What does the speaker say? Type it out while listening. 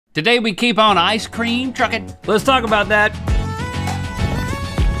Today we keep on ice cream trucking. Let's talk about that.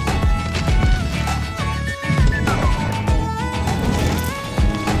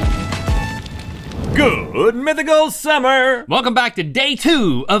 Good mythical summer. Welcome back to day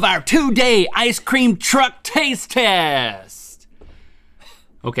 2 of our 2-day ice cream truck taste test.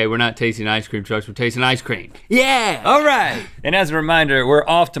 Okay, we're not tasting ice cream trucks, we're tasting ice cream. Yeah! All right. And as a reminder, we're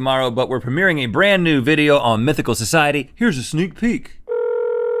off tomorrow, but we're premiering a brand new video on Mythical Society. Here's a sneak peek.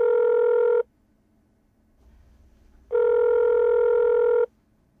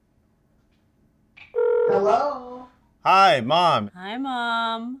 Hello? Hi, Mom. Hi,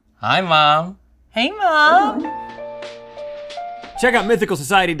 Mom. Hi, Mom. Hey, Mom. Check out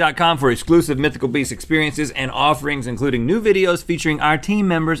mythicalsociety.com for exclusive Mythical Beast experiences and offerings, including new videos featuring our team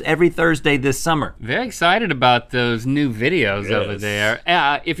members every Thursday this summer. Very excited about those new videos over there.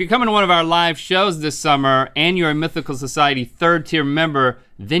 If you're coming to one of our live shows this summer and you're a Mythical Society 3rd tier member,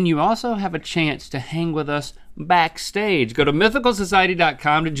 then you also have a chance to hang with us backstage. Go to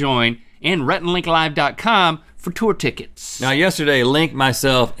mythicalsociety.com to join and rhettandlinklive.com for tour tickets. Now yesterday, Link,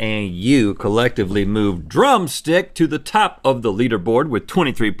 myself, and you collectively moved Drumstick to the top of the leaderboard with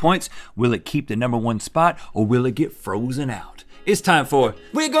 23 points. Will it keep the #1 spot or will it get frozen out? It's time for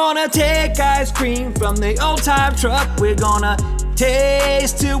We're Gonna Take Ice Cream from the Old Time Truck. We're gonna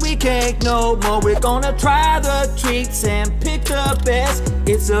taste till we can't no more. We're gonna try the treats and pick the best.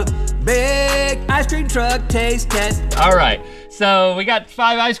 It's a big ice cream truck taste test. All right, so we got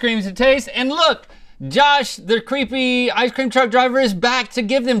 5 ice creams to taste, and look, Josh, the creepy ice cream truck driver, is back to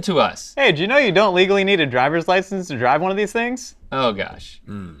give them to us. Hey, do you know you don't legally need a driver's license to drive one of these things? Oh gosh.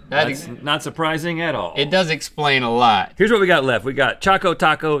 That's not surprising at all. It does explain a lot. Here's what we got left. We got Choco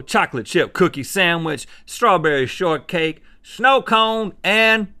Taco, Chocolate Chip Cookie Sandwich, Strawberry Shortcake, Snow Cone,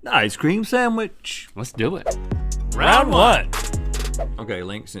 and Ice Cream Sandwich. Let's do it. Round 1. Okay,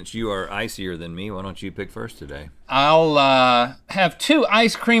 Link, since you are icier than me, why don't you pick first today? I'll have 2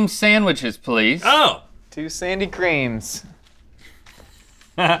 ice cream sandwiches, please. Oh! 2 sandy creams.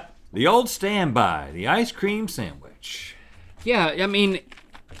 The old standby, the ice cream sandwich. Yeah, I mean,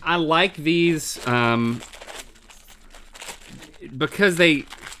 I like these because they,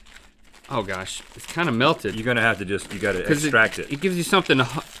 oh gosh, it's kind of melted. You're gonna have to you gotta extract it. It gives you something to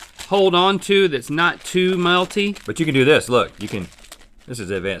hold on to that's not too melty. But you can do this, look, this is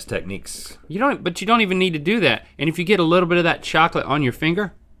advanced techniques. But you don't even need to do that. And if you get a little bit of that chocolate on your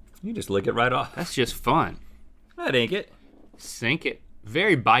finger, you just lick it right off. that's just fun. That ain't it. Sink it.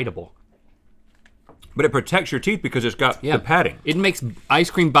 Very biteable. But it protects your teeth because it's got the padding. It makes ice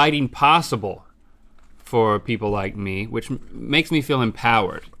cream biting possible for people like me, which makes me feel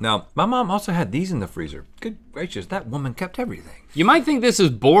empowered. Now, my mom also had these in the freezer. Good gracious, that woman kept everything. You might think this is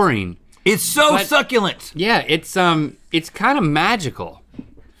boring. It's so succulent. Yeah, it's kind of magical.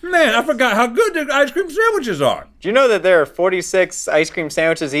 Man, I forgot how good the ice cream sandwiches are. Do you know that there are 46 ice cream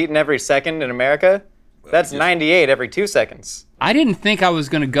sandwiches eaten every second in America? That's 98 every 2 seconds. I didn't think I was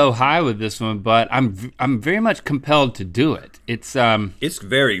gonna go high with this one, but I'm very much compelled to do it. It's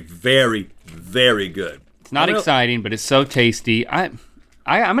very, very, very good. It's not exciting, but it's so tasty. I'm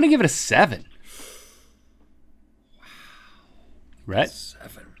gonna give it a 7. Wow. Rhett?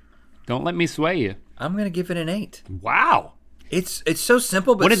 7. Don't let me sway you. I'm gonna give it an 8. Wow. It's so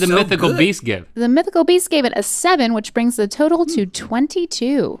simple, but what did the so Mythical good. Beast give? The Mythical Beast gave it a 7, which brings the total to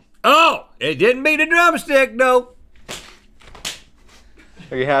 22. Oh, it didn't beat a drumstick, though.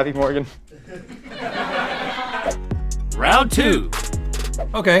 Are you happy, Morgan? Round 2.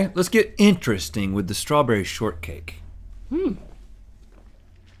 Okay, let's get interesting with the strawberry shortcake.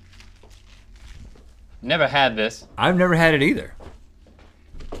 Never had this. I've never had it either.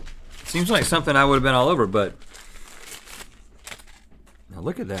 Seems like something I would have been all over, but now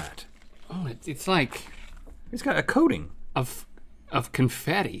look at that. Oh, it's like It's got a coating. of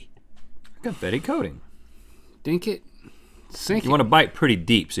confetti. Confetti coating. Dink it, sink You it. want to bite pretty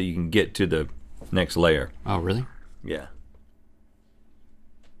deep so you can get to the next layer. Oh, really? Yeah.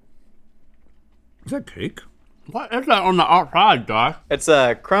 Is that cake? What is that on the outside, Josh? It's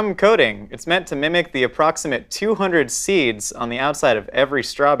a crumb coating. It's meant to mimic the approximate 200 seeds on the outside of every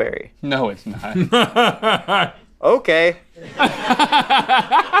strawberry. No, it's not. Okay.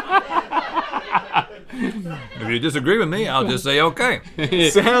 If you disagree with me, I'll just say okay.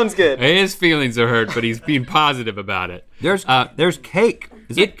 Sounds good. His feelings are hurt, but he's being positive about it. There's cake.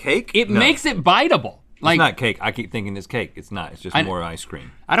 Is it cake? It No. makes it biteable. Like, It's not cake. I keep thinking it's cake. It's not. It's just more ice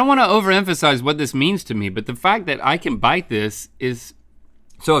cream. I don't want to overemphasize what this means to me, but the fact that I can bite this is,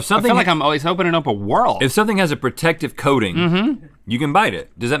 So if I something feel like I'm always opening up a world. if something has a protective coating, You can bite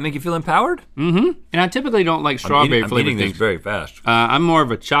it. Does that make you feel empowered? Mm-hmm. And I typically don't like strawberry I'm flavored eating things. these very fast. I'm more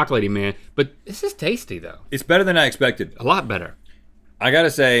of a chocolatey man, but this is tasty though. It's better than I expected. A lot better. I gotta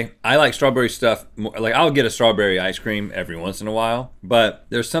say, I like strawberry stuff more. Like, I'll get a strawberry ice cream every once in a while, but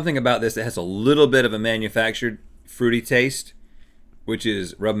there's something about this that has a little bit of a manufactured fruity taste, which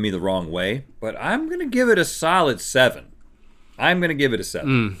is rubbing me the wrong way. But I'm gonna give it a solid 7. I'm gonna give it a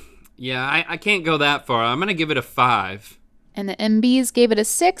 7. Yeah, I can't go that far. I'm gonna give it a 5. And the MBs gave it a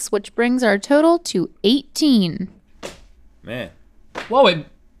 6, which brings our total to 18. Man, Whoa,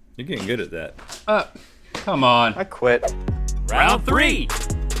 you're getting good at that. come on. I quit. Round 3.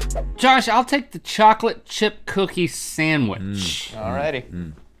 Josh, I'll take the chocolate chip cookie sandwich.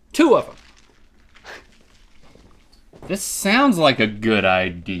 Alrighty. 2 of them. This sounds like a good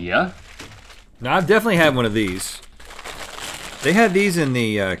idea. Now, I've definitely had one of these. They had these in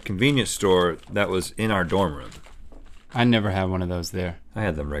the convenience store that was in our dorm room. I never had one of those there. I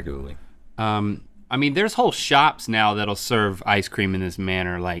had them regularly. I mean, there's whole shops now that'll serve ice cream in this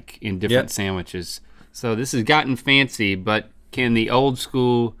manner, like in different sandwiches. So this has gotten fancy, but can the old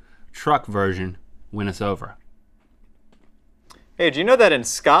school truck version win us over? Hey, did you know that in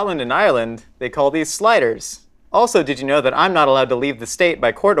Scotland and Ireland, they call these sliders? Also, did you know that I'm not allowed to leave the state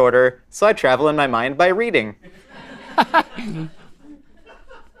by court order, so I travel in my mind by reading?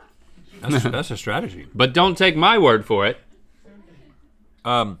 That's a strategy. But don't take my word for it.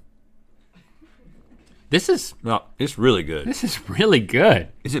 This is No, it's really good. really good.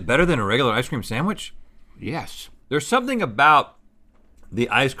 Is it better than a regular ice cream sandwich? Yes. There's something about the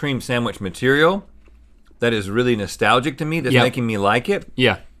ice cream sandwich material that is really nostalgic to me that's making me like it.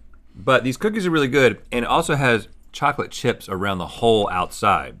 Yeah. But these cookies are really good, and it also has chocolate chips around the whole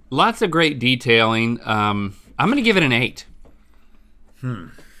outside. Lots of great detailing. I'm gonna give it an 8.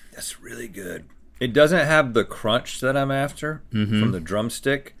 That's really good. It doesn't have the crunch that I'm after from the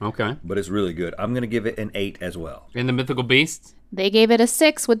drumstick, Okay. but it's really good. I'm gonna give it an 8 as well. And the Mythical Beasts? They gave it a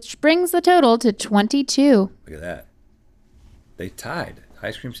 6, which brings the total to 22. Look at that. They tied.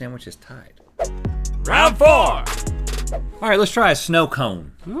 Ice cream sandwich is tied. Round 4. All right, let's try a snow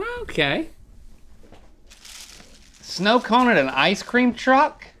cone. Okay. Snow cone at an ice cream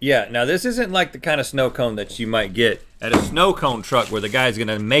truck? Yeah, now this isn't like the kind of snow cone that you might get at a snow cone truck where the guy's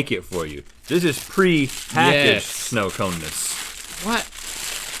gonna make it for you. This is pre-packaged Yes. snow coneness. What?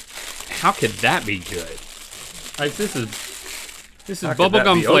 How could that be good? Like this is How could that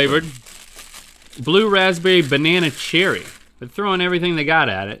bubblegum be flavored. Blue raspberry banana cherry. They're throwing everything they got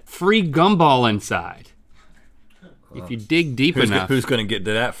at it. Free gumball inside. If you dig deep enough. Who's gonna get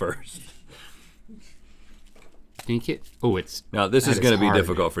to that first? Think it? Oh, it's. Now this That is is gonna be hard.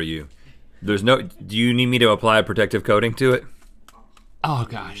 difficult for you. There's no, do you need me to apply a protective coating to it? Oh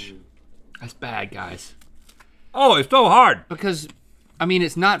gosh, that's bad, guys. Oh, it's so hard. Because, I mean,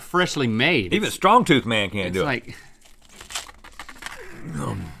 it's not freshly made. Even Strong Tooth Man can't It's do it. like.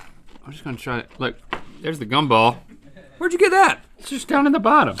 I'm just gonna try it. Look, there's the gumball. Where'd you get that? It's just down in the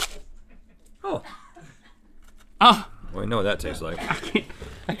bottom. Oh, Oh, well, I know what that tastes like.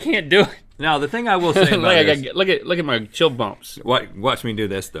 I can't do it. Now the thing I will say about Like, this, look at my chill bumps. watch me do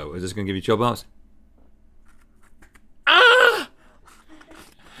this though. Is this gonna give you chill bumps? Ah!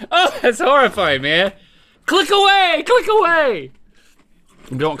 Oh, that's horrifying, man. Click away, click away.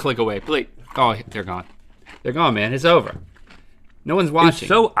 Don't click away, please. Oh, they're gone. They're gone, man. It's over. No one's watching. It's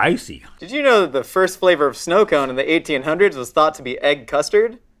so icy. Did you know that the first flavor of snow cone in the 1800s was thought to be egg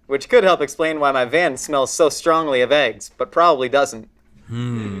custard? Which could help explain why my van smells so strongly of eggs, but probably doesn't.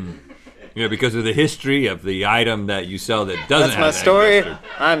 Yeah, because of the history of the item that you sell that doesn't That's have my egg story. custard.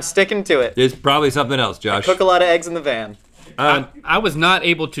 I'm sticking to it. There's probably something else, Josh. Cook a lot of eggs in the van. I was not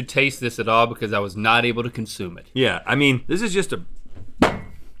able to taste this at all because I was not able to consume it. Yeah, I mean, this is just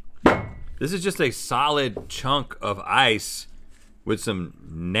a solid chunk of ice with some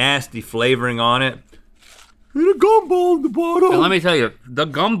nasty flavoring on it. And a gumball in the bottom. And let me tell you, the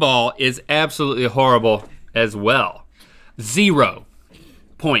gumball is absolutely horrible as well. 0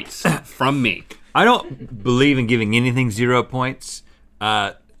 points from me. I don't believe in giving anything 0 points, so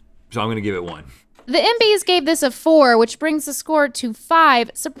I'm gonna give it 1. The MBs gave this a 4, which brings the score to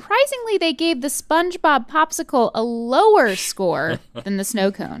 5. Surprisingly, they gave the SpongeBob Popsicle a lower score than the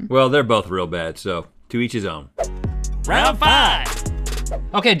snow cone. Well, they're both real bad, so to each his own. Round 5.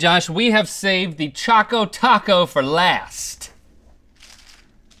 Okay, Josh, we have saved the Choco Taco for last.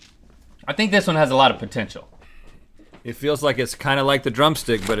 I think this one has a lot of potential. It feels like it's kind of like the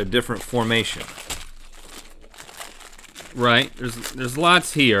drumstick, but a different formation. Right, there's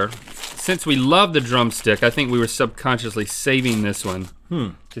lots here. since we love the drumstick, I think we were subconsciously saving this one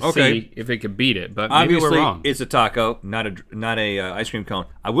to see if it could beat it, but maybe Obviously, we're wrong. it's a taco, not a ice cream cone.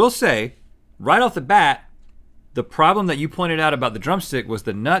 I will say, right off the bat, the problem that you pointed out about the drumstick was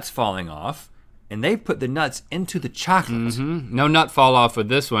the nuts falling off, and they put the nuts into the chocolate. No nut fall off with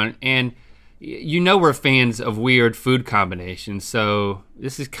this one, and you know we're fans of weird food combinations, so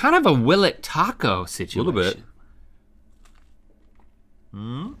this is kind of a will it taco situation. A little bit.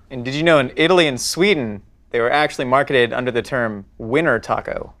 And did you know in Italy and Sweden, they were actually marketed under the term winner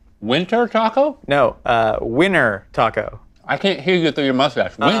taco? Winter taco? No, winner taco. I can't hear you through your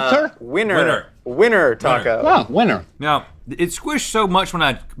mustache. Winter? Winner taco. Oh, winter. Now, it squished so much when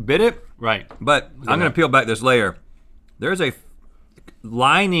I bit it, Right. but I'm gonna peel back this layer. There's a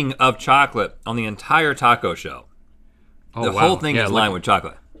lining of chocolate on the entire taco shell. Oh, The wow. whole thing Yeah, is look- lined with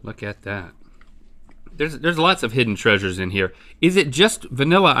chocolate. Look at that. There's lots of hidden treasures in here. Is it just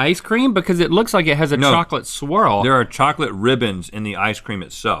vanilla ice cream? Because it looks like it has a No. chocolate swirl. There are chocolate ribbons in the ice cream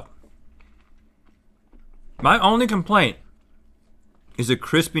itself. My only complaint is the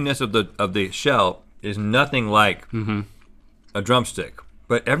crispiness of the shell is nothing like a drumstick.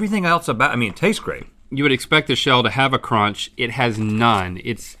 But everything else about, I mean, it tastes great. You would expect the shell to have a crunch. It has none.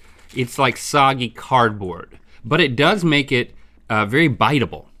 It's like soggy cardboard. But it does make it very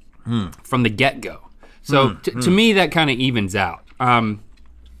biteable from the get-go. So to me, that kind of evens out. I'm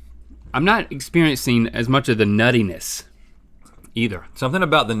not experiencing as much of the nuttiness either. Something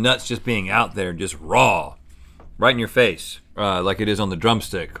about the nuts just being out there, just raw, right in your face, like it is on the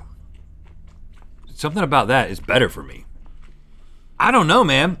drumstick. Something about that is better for me. I don't know,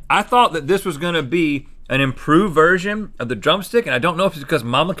 man. I thought that this was gonna be an improved version of the drumstick, and I don't know if it's because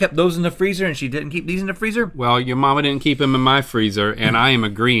Mama kept those in the freezer and she didn't keep these in the freezer. Well, your mama didn't keep them in my freezer, and I am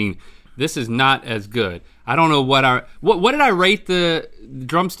agreeing. This is not as good. I don't know what did I rate the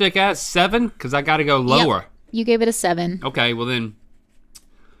drumstick at? 7? Because I got to go lower. Yep. You gave it a 7. Okay, well then,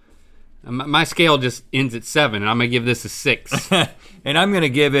 my scale just ends at 7, and I'm gonna give this a 6. And I'm gonna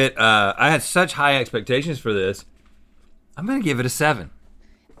give it, I had such high expectations for this. I'm gonna give it a 7.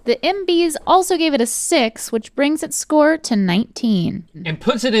 The MBs also gave it a 6, which brings its score to 19. And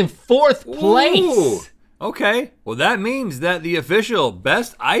puts it in 4th place. Ooh, okay, well that means that the official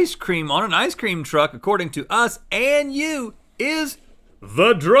best ice cream on an ice cream truck, according to us and you, is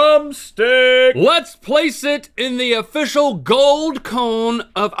the drumstick. Let's place it in the official gold cone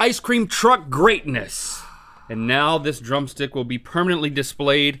of ice cream truck greatness. And now this drumstick will be permanently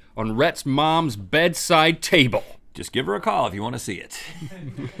displayed on Rhett's mom's bedside table. Just give her a call if you want to see it.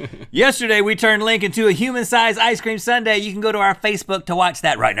 Yesterday, we turned Link into a human-sized ice cream sundae. You can go to our Facebook to watch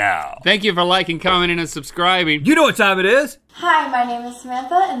that right now. Thank you for liking, commenting, and subscribing. You know what time it is. Hi, my name is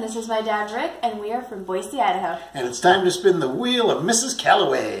Samantha, and this is my dad, Rick, and we are from Boise, Idaho. And it's time to spin the wheel of Mrs.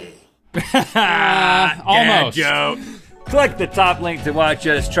 Calloway. Almost. Joke. Click the top link to watch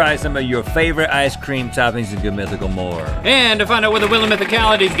us try some of your favorite ice cream toppings and Good Mythical more. And to find out where the wheel of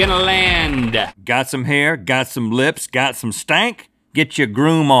mythicality is gonna land. Got some hair, got some lips, got some stank? Get your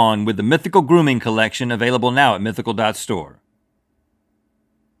groom on with the Mythical Grooming Collection, available now at mythical.store.